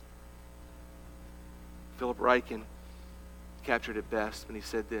 Philip Ryken captured it best when he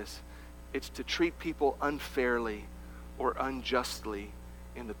said this: it's to treat people unfairly or unjustly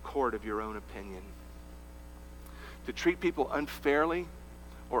in the court of your own opinion. To treat people unfairly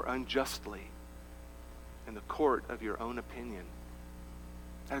or unjustly in the court of your own opinion.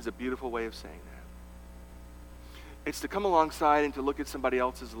 That is a beautiful way of saying that. It's to come alongside and to look at somebody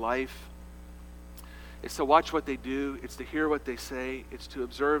else's life. It's to watch what they do. It's to hear what they say. It's to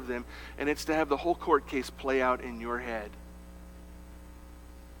observe them. And it's to have the whole court case play out in your head.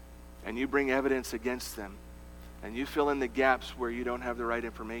 And you bring evidence against them, and you fill in the gaps where you don't have the right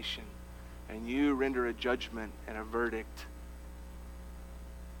information, and you render a judgment and a verdict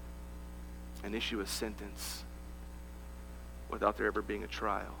and issue a sentence without there ever being a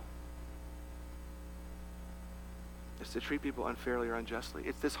trial. It's to treat people unfairly or unjustly.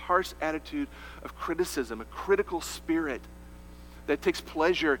 It's this harsh attitude of criticism, a critical spirit that takes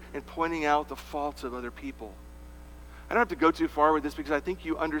pleasure in pointing out the faults of other people. I don't have to go too far with this because I think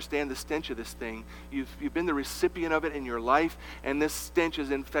you understand the stench of this thing. You've been the recipient of it in your life, and this stench has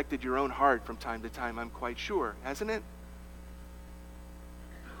infected your own heart from time to time, I'm quite sure, hasn't it?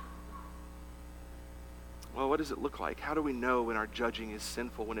 Well, what does it look like? How do we know when our judging is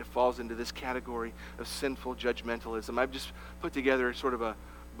sinful, when it falls into this category of sinful judgmentalism? I've just put together sort of a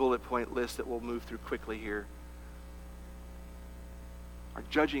bullet point list that we'll move through quickly here. Our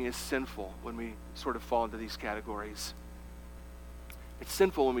judging is sinful when we sort of fall into these categories. It's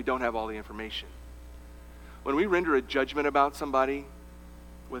sinful when we don't have all the information. When we render a judgment about somebody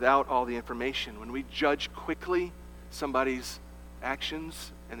without all the information, when we judge quickly somebody's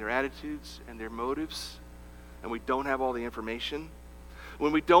actions and their attitudes and their motives, and we don't have all the information,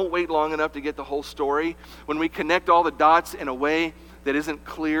 when we don't wait long enough to get the whole story, when we connect all the dots in a way that isn't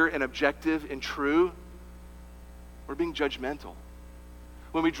clear and objective and true, we're being judgmental.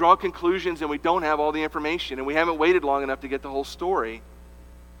 When we draw conclusions and we don't have all the information and we haven't waited long enough to get the whole story.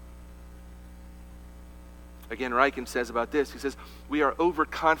 Again, Ryken says about this, he says, we are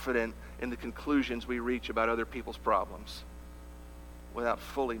overconfident in the conclusions we reach about other people's problems without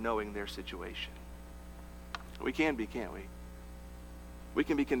fully knowing their situation. We can be, can't we? We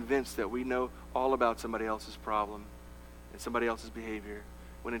can be convinced that we know all about somebody else's problem and somebody else's behavior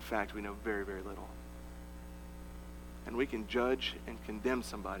when in fact we know very, very little. And we can judge and condemn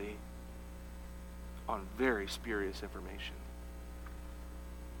somebody on very spurious information.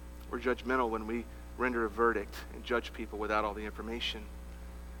 We're judgmental when we render a verdict and judge people without all the information.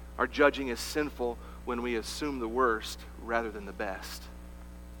 Our judging is sinful when we assume the worst rather than the best.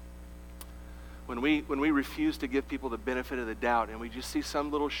 When we refuse to give people the benefit of the doubt and we just see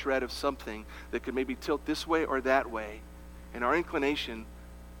some little shred of something that could maybe tilt this way or that way, and our inclination,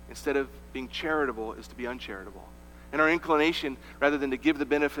 instead of being charitable, is to be uncharitable. And our inclination, rather than to give the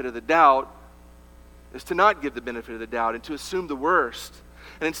benefit of the doubt, is to not give the benefit of the doubt and to assume the worst.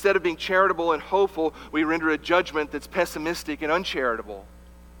 And instead of being charitable and hopeful, we render a judgment that's pessimistic and uncharitable.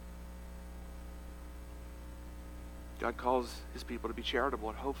 God calls his people to be charitable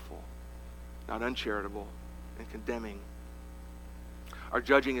and hopeful, not uncharitable and condemning. Our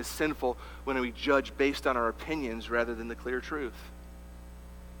judging is sinful when we judge based on our opinions rather than the clear truth.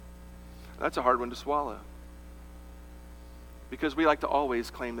 That's a hard one to swallow, because we like to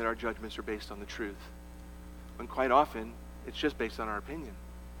always claim that our judgments are based on the truth, when quite often it's just based on our opinion.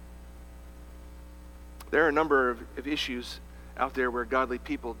 There are a number of issues out there where godly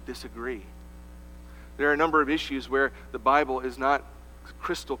people disagree. There are a number of issues where the Bible is not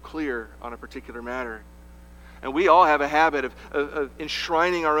crystal clear on a particular matter. And we all have a habit of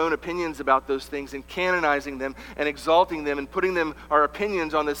enshrining our own opinions about those things and canonizing them and exalting them and putting our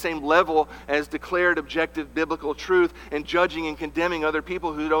opinions on the same level as declared objective biblical truth, and judging and condemning other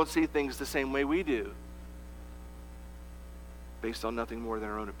people who don't see things the same way we do, based on nothing more than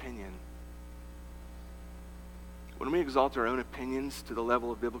our own opinion. When we exalt our own opinions to the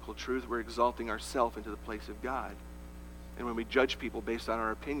level of biblical truth, we're exalting ourselves into the place of God. And when we judge people based on our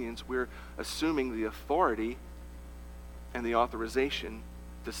opinions, we're assuming the authority and the authorization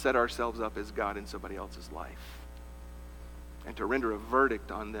to set ourselves up as God in somebody else's life, and to render a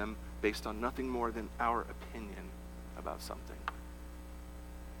verdict on them based on nothing more than our opinion about something.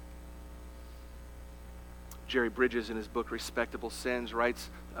 Jerry Bridges, in his book Respectable Sins, writes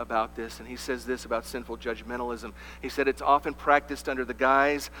about this, and he says this about sinful judgmentalism. He said, it's often practiced under the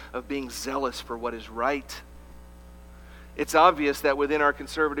guise of being zealous for what is right. It's obvious that within our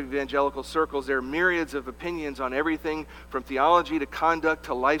conservative evangelical circles, there are myriads of opinions on everything from theology to conduct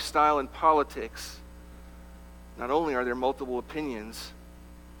to lifestyle and politics. Not only are there multiple opinions,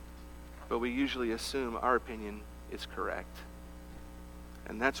 but we usually assume our opinion is correct.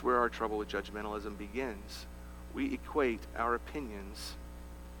 And that's where our trouble with judgmentalism begins. We equate our opinions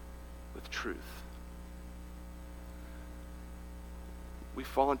with truth. We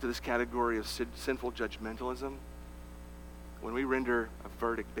fall into this category of sinful judgmentalism when we render a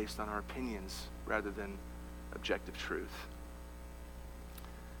verdict based on our opinions rather than objective truth.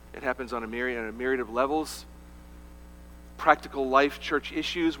 It happens on a myriad of levels. Practical life church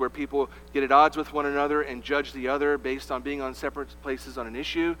issues where people get at odds with one another and judge the other based on being on separate places on an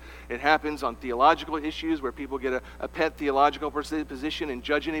issue. It happens on theological issues where people get a pet theological position and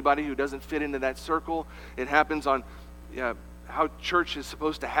judge anybody who doesn't fit into that circle. It happens on how church is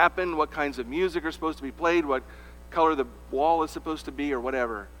supposed to happen, what kinds of music are supposed to be played, what color the wall is supposed to be, or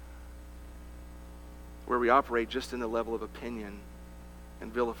whatever, where we operate just in the level of opinion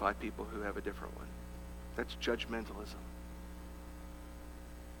and vilify people who have a different one. That's judgmentalism.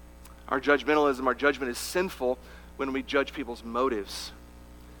 Our judgment is sinful when we judge people's motives.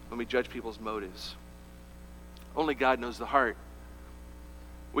 Only God knows the heart.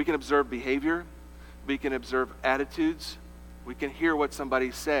 We can observe behavior. We can observe attitudes. We can hear what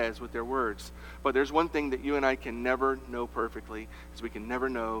somebody says with their words. But there's one thing that you and I can never know perfectly, is we can never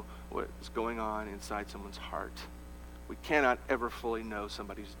know what is going on inside someone's heart. We cannot ever fully know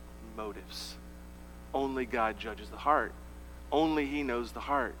somebody's motives. Only God judges the heart. Only He knows the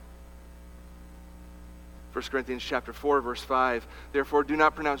heart. 1 Corinthians chapter 4, verse 5, therefore do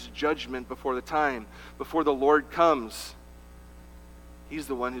not pronounce judgment before the time, before the Lord comes. He's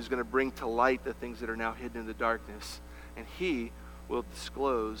the one who's going to bring to light the things that are now hidden in the darkness. And He will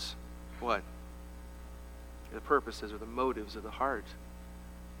disclose what? The purposes or the motives of the heart.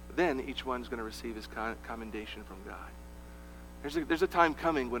 Then each one's going to receive his commendation from God. There's a time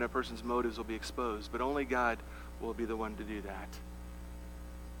coming when a person's motives will be exposed, but only God will be the one to do that.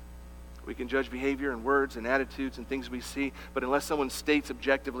 We can judge behavior and words and attitudes and things we see, but unless someone states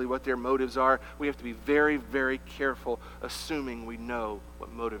objectively what their motives are, we have to be very, very careful assuming we know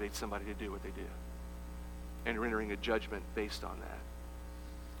what motivates somebody to do what they do and rendering a judgment based on that.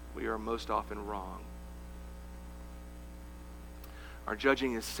 We are most often wrong. Our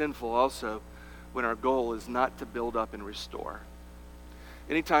judging is sinful also when our goal is not to build up and restore.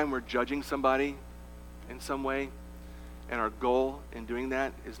 Anytime we're judging somebody in some way, and our goal in doing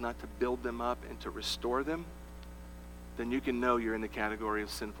that is not to build them up and to restore them, then you can know you're in the category of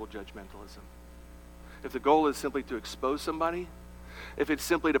sinful judgmentalism. If the goal is simply to expose somebody, if it's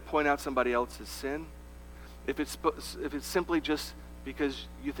simply to point out somebody else's sin, if it's simply just because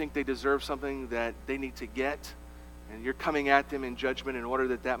you think they deserve something that they need to get, and you're coming at them in judgment in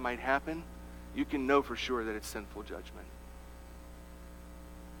order that might happen, you can know for sure that it's sinful judgment.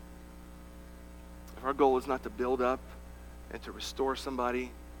 If our goal is not to build up and to restore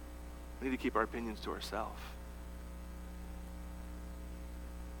somebody, we need to keep our opinions to ourselves.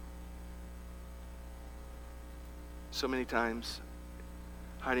 So many times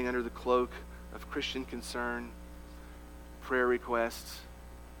hiding under the cloak of Christian concern, prayer requests,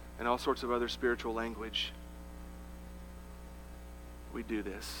 and all sorts of other spiritual language. We do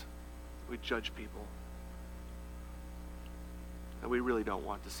this. We judge people. And we really don't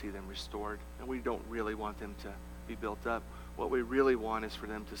want to see them restored. And we don't really want them to be built up. What we really want is for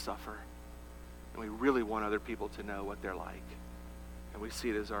them to suffer. And we really want other people to know what they're like. And we see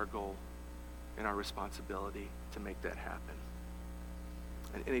it as our goal and our responsibility to make that happen.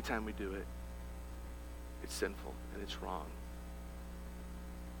 And anytime we do it, it's sinful and it's wrong.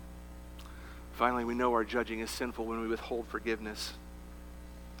 Finally, we know our judging is sinful when we withhold forgiveness.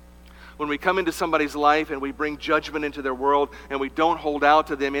 When we come into somebody's life and we bring judgment into their world and we don't hold out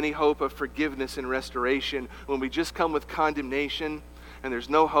to them any hope of forgiveness and restoration, when we just come with condemnation and there's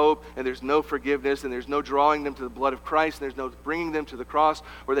no hope and there's no forgiveness and there's no drawing them to the blood of Christ and there's no bringing them to the cross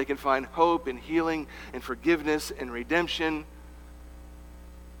where they can find hope and healing and forgiveness and redemption,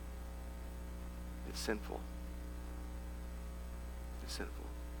 it's sinful. It's sinful.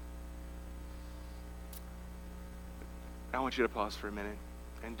 I want you to pause for a minute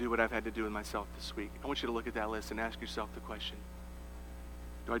and do what I've had to do with myself this week. I want you to look at that list and ask yourself the question,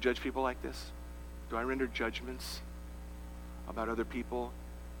 do I judge people like this? Do I render judgments about other people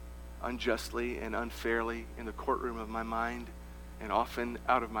unjustly and unfairly in the courtroom of my mind and often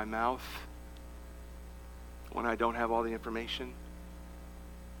out of my mouth when I don't have all the information?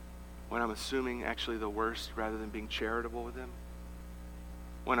 When I'm assuming actually the worst rather than being charitable with them?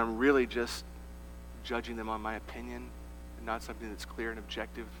 When I'm really just judging them on my opinion? Not something that's clear and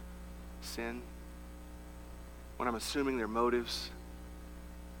objective sin. When I'm assuming their motives.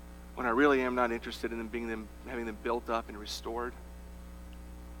 When I really am not interested in having them built up and restored.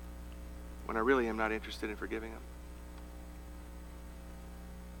 When I really am not interested in forgiving them.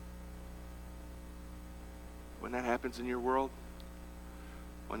 When that happens in your world,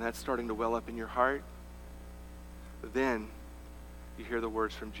 when that's starting to well up in your heart, then you hear the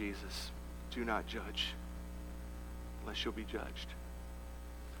words from Jesus, do not judge, unless you'll be judged.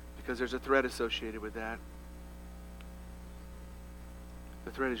 Because there's a threat associated with that.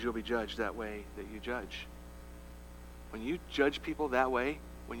 The threat is you'll be judged that way that you judge. When you judge people that way,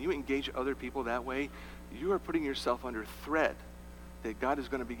 when you engage other people that way, you are putting yourself under threat that God is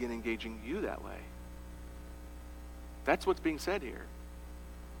going to begin engaging you that way. That's what's being said here.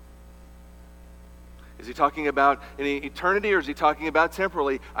 Is he talking about in eternity or is he talking about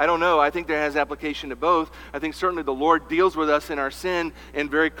temporally? I don't know. I think there has application to both. I think certainly the Lord deals with us in our sin in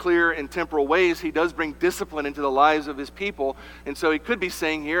very clear and temporal ways. He does bring discipline into the lives of his people. And so he could be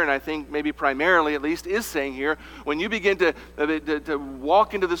saying here, and I think maybe primarily at least is saying here, when you begin to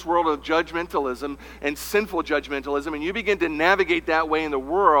walk into this world of judgmentalism and sinful judgmentalism, and you begin to navigate that way in the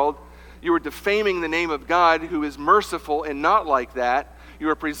world, you are defaming the name of God who is merciful and not like that. You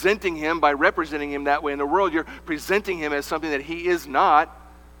are presenting him by representing him that way in the world. You're presenting him as something that he is not.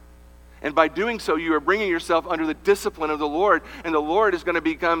 And by doing so, you are bringing yourself under the discipline of the Lord. And the Lord is going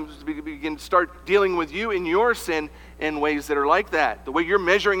to start dealing with you in your sin in ways that are like that. The way you're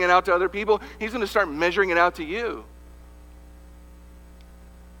measuring it out to other people, he's going to start measuring it out to you.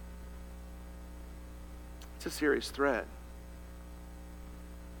 It's a serious threat.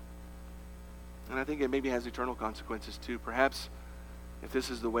 And I think it maybe has eternal consequences too. Perhaps if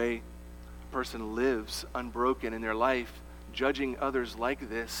this is the way a person lives unbroken in their life, judging others like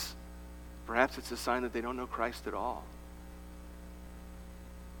this, perhaps it's a sign that they don't know Christ at all.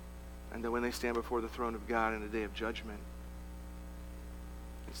 And that when they stand before the throne of God in the day of judgment,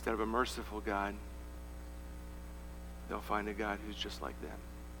 instead of a merciful God, they'll find a God who's just like them.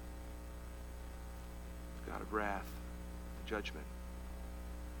 A God of wrath, judgment.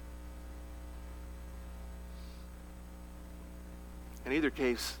 In either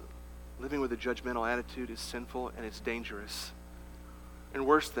case, living with a judgmental attitude is sinful and it's dangerous. And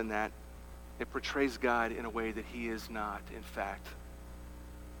worse than that, it portrays God in a way that he is not, in fact.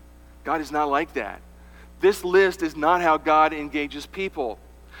 God is not like that. This list is not how God engages people.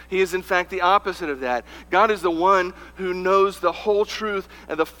 He is, in fact, the opposite of that. God is the one who knows the whole truth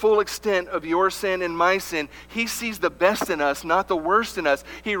and the full extent of your sin and my sin. He sees the best in us, not the worst in us.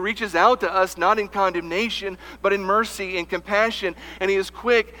 He reaches out to us, not in condemnation, but in mercy and compassion. And he is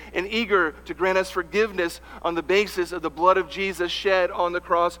quick and eager to grant us forgiveness on the basis of the blood of Jesus shed on the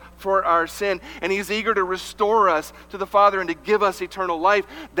cross for our sin. And he's eager to restore us to the Father and to give us eternal life.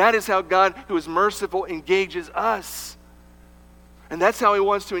 That is how God, who is merciful, engages us. And that's how he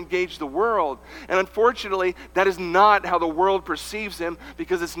wants to engage the world. And unfortunately, that is not how the world perceives him,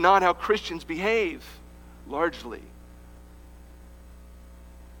 because it's not how Christians behave, largely.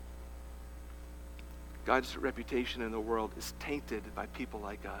 God's reputation in the world is tainted by people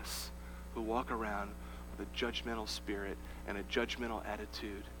like us who walk around with a judgmental spirit and a judgmental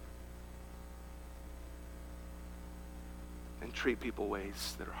attitude and treat people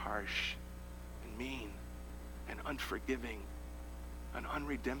ways that are harsh and mean and unforgiving and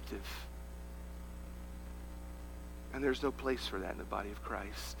unredemptive. And there's no place for that in the body of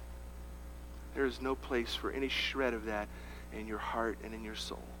Christ. There is no place for any shred of that in your heart and in your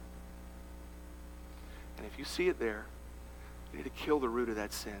soul. And if you see it there, you need to kill the root of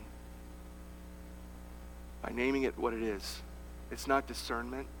that sin by naming it what it is. It's not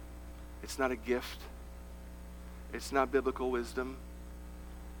discernment. It's not a gift. It's not biblical wisdom.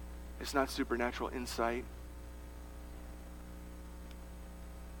 It's not supernatural insight.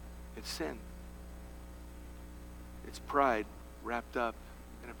 It's sin. It's pride wrapped up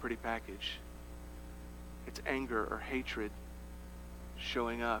in a pretty package. It's anger or hatred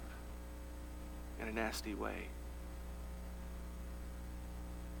showing up in a nasty way.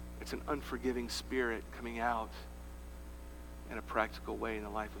 It's an unforgiving spirit coming out in a practical way in the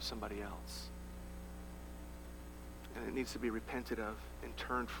life of somebody else. And it needs to be repented of and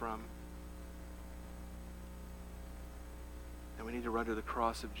turned from. And we need to run to the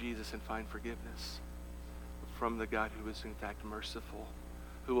cross of Jesus and find forgiveness from the God who is in fact merciful,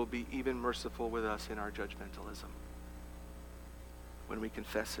 who will be even merciful with us in our judgmentalism when we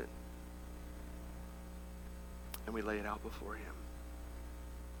confess it and we lay it out before him.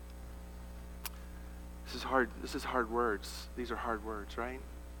 This is hard words. These are hard words, right?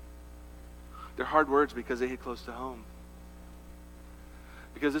 They're hard words because they hit close to home.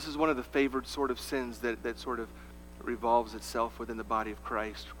 Because this is one of the favored sort of sins that sort of revolves itself within the body of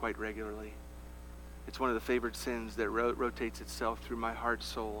Christ quite regularly. It's one of the favored sins that rotates itself through my heart,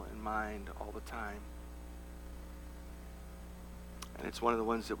 soul, and mind all the time. And it's one of the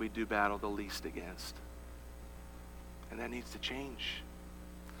ones that we do battle the least against. And that needs to change.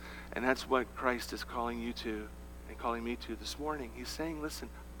 And that's what Christ is calling you to and calling me to this morning. He's saying, listen,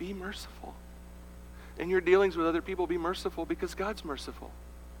 be merciful. In your dealings with other people, be merciful because God's merciful.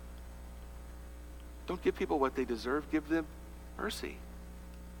 Don't give people what they deserve. Give them mercy.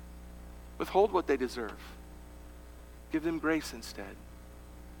 Withhold what they deserve. Give them grace instead.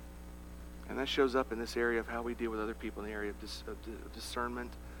 And that shows up in this area of how we deal with other people in the area of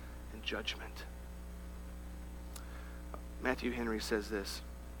discernment and judgment. Matthew Henry says this: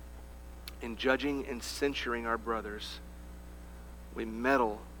 in judging and censuring our brothers, we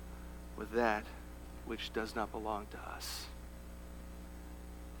meddle with that which does not belong to us.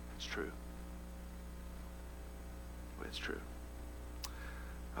 It's true. It's true.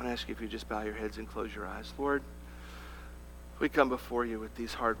 I want to ask you if you just bow your heads and close your eyes. Lord, we come before you with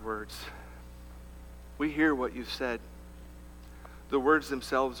these hard words. We hear what you've said. The words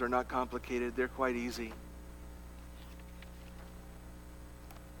themselves are not complicated. They're quite easy.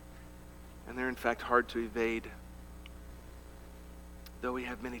 And they're in fact hard to evade, though we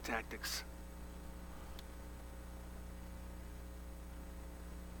have many tactics.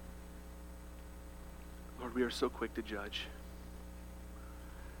 Lord, we are so quick to judge.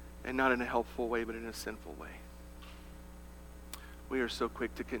 And not in a helpful way, but in a sinful way. We are so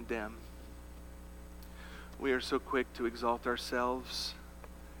quick to condemn. We are so quick to exalt ourselves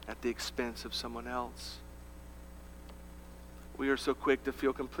at the expense of someone else. We are so quick to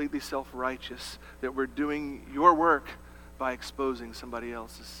feel completely self-righteous that we're doing your work by exposing somebody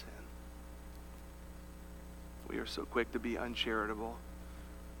else's sin. We are so quick to be uncharitable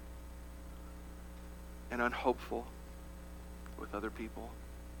and unhopeful with other people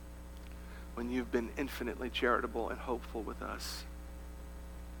when you've been infinitely charitable and hopeful with us.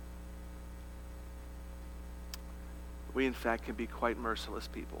 We, in fact, can be quite merciless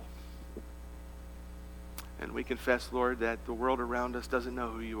people. And we confess, Lord, that the world around us doesn't know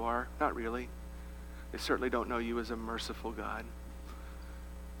who you are. Not really. They certainly don't know you as a merciful God.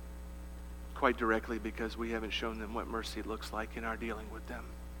 Quite directly because we haven't shown them what mercy looks like in our dealing with them.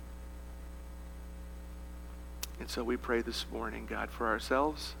 And so we pray this morning, God, for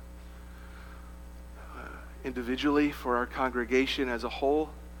ourselves, individually, for our congregation as a whole,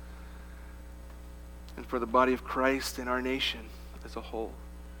 and for the body of Christ in our nation as a whole,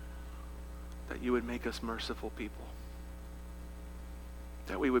 that you would make us merciful people,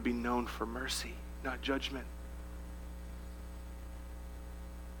 that we would be known for mercy, not judgment,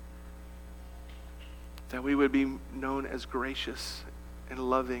 that we would be known as gracious and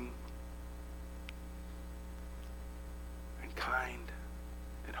loving and kind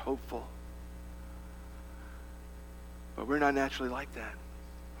and hopeful. But we're not naturally like that.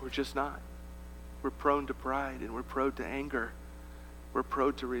 We're just not. We're prone to pride and we're prone to anger. We're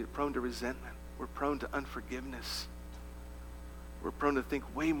prone to resentment. We're prone to unforgiveness. We're prone to think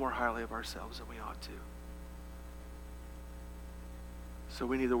way more highly of ourselves than we ought to. So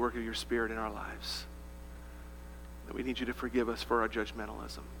we need the work of your Spirit in our lives. That we need you to forgive us for our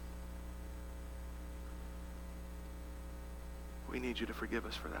judgmentalism. We need you to forgive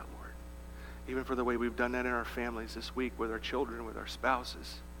us for that, Lord. Even for the way we've done that in our families this week, with our children, with our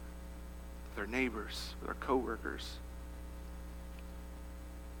spouses, with our neighbors, with our coworkers.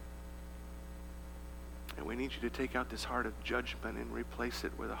 And we need you to take out this heart of judgment and replace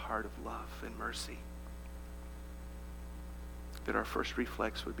it with a heart of love and mercy. That our first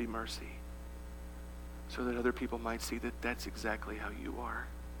reflex would be mercy, so that other people might see that that's exactly how you are.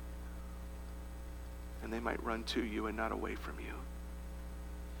 And they might run to you and not away from you.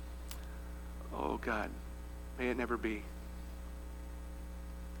 Oh God, may it never be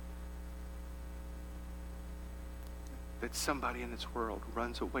that somebody in this world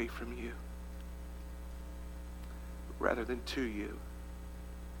runs away from you rather than to you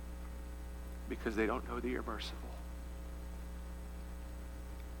because they don't know that you're merciful.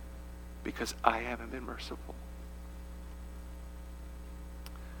 Because I haven't been merciful.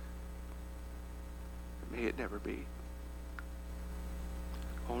 May it never be.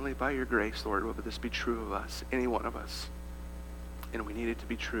 Only by your grace, Lord, will this be true of us, any one of us. And we need it to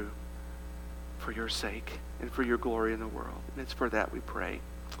be true for your sake and for your glory in the world. And it's for that we pray.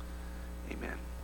 Amen.